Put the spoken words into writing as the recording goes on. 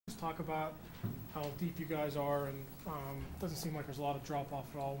talk about how deep you guys are, and doesn't seem like there's a lot of drop off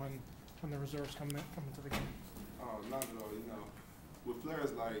at all when the reserves come into the game. Not at all. You know, with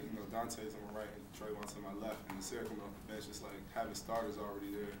players like Dante's on my right and Trayvon's on my left, and the Sarah coming off the bench, it's like having starters already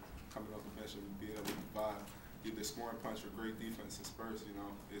there coming off the bench and being able to provide either scoring punch or great defense and spurts. You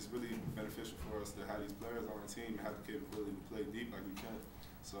know, it's really beneficial for us to have these players on our team and have the capability to play deep like we can.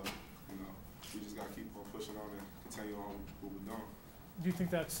 So, we just got to keep on pushing on and continue on what we're doing. Do you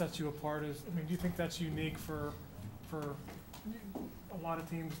think that sets you apart? Do you think that's unique for a lot of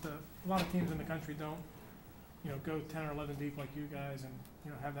teams? A lot of teams in the country don't, go 10 or 11 deep like you guys, and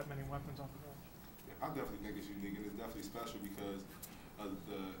have that many weapons off the bench. Yeah, I definitely think it's unique, and it's definitely special because of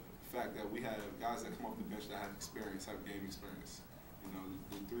the fact that we have guys that come off the bench that have experience, have game experience.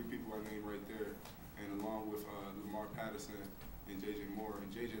 The three people I named right there, and along with Lamar Patterson and J.J. Moore and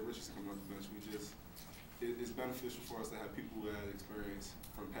J.J. Richardson coming off the bench, it's beneficial for us to have people who had experience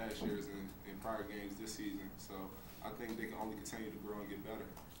from past years and prior games this season. So I think they can only continue to grow and get better.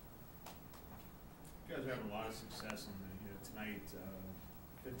 You guys are having a lot of success on tonight,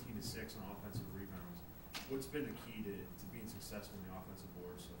 15-6 on offensive rebounds. What's been the key to being successful in the offensive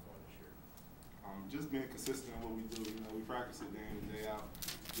board so far this year? Just being consistent in what we do. We practice it day in and day out,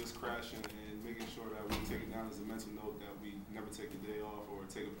 just crashing and making sure that we take it down as a mental note that we never take a day off or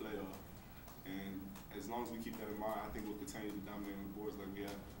take a play off. And as long as we keep that in mind, I think we'll continue to dominate on the boards like we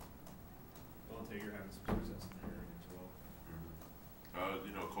have. Dante, you're having some success in that area as well.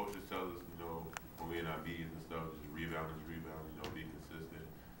 Coaches tell us, when we're in our meetings and stuff, just rebound, be consistent.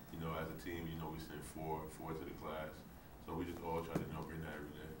 As a team, we send four to the class. So we just all try to, bring that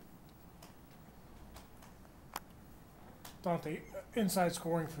every day. Dante, inside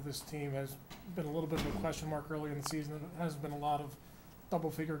scoring for this team has been a little bit of a question mark early in the season. There hasn't been a lot of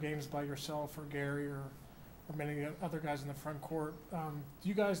double-figure games by yourself or Gary or many other guys in the front court. Do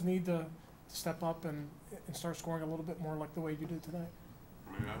you guys need to step up and start scoring a little bit more like the way you did tonight?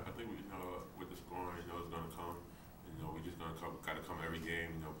 I think with the scoring, it's going to come. We're just going to kind of come every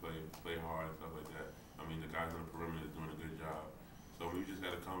game, play hard and stuff like that. The guys on the perimeter is doing a good job. So we just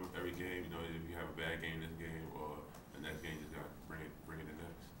got to come every game. If you have a bad game this game or the next game, you just got to bring it the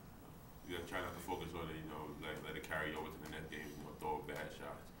next. You got to try not to focus on it, let it carry over to the next game, throw bad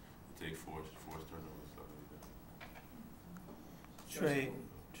shots, and take forced turnovers, stuff like that. Trey,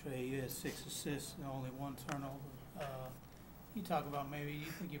 you had 6 assists and only 1 turnover. You talk about maybe you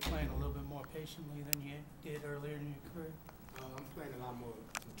think you're playing a little bit more patiently than you did earlier in your career? I'm playing a lot more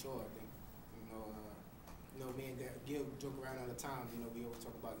mature, I think. Me and Gil joke around all the time. We always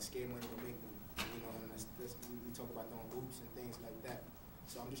talk about scared money to make them. And we talk about throwing hoops and things like that.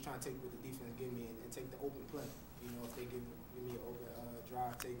 So I'm just trying to take what the defense give me and take the open play. If they give me an open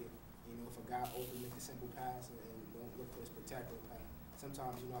drive, take it. If a guy open, make a simple pass and don't look for a spectacular pass.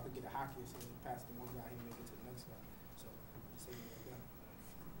 Sometimes, I could get a hockey or something, pass to one guy and make it to the next guy. So just taking it like that.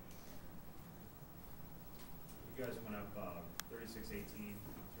 You guys went up 36-18,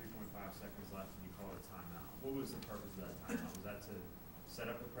 3.5 seconds left, and you called a timeout. What was the purpose of that timeout? Was that to set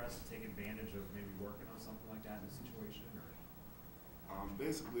up the press to take advantage of maybe working on something like that in the situation? Or?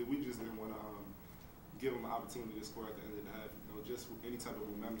 Basically, we just didn't want to give them an opportunity to score at the end of the half. Just any type of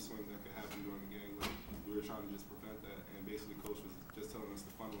momentum swing that could happen during the game. We were trying to just prevent that, and basically, coach was just telling us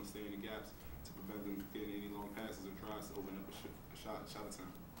to funnel and stay in the gaps to prevent them getting any long passes or tries to open up a shot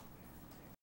attempt.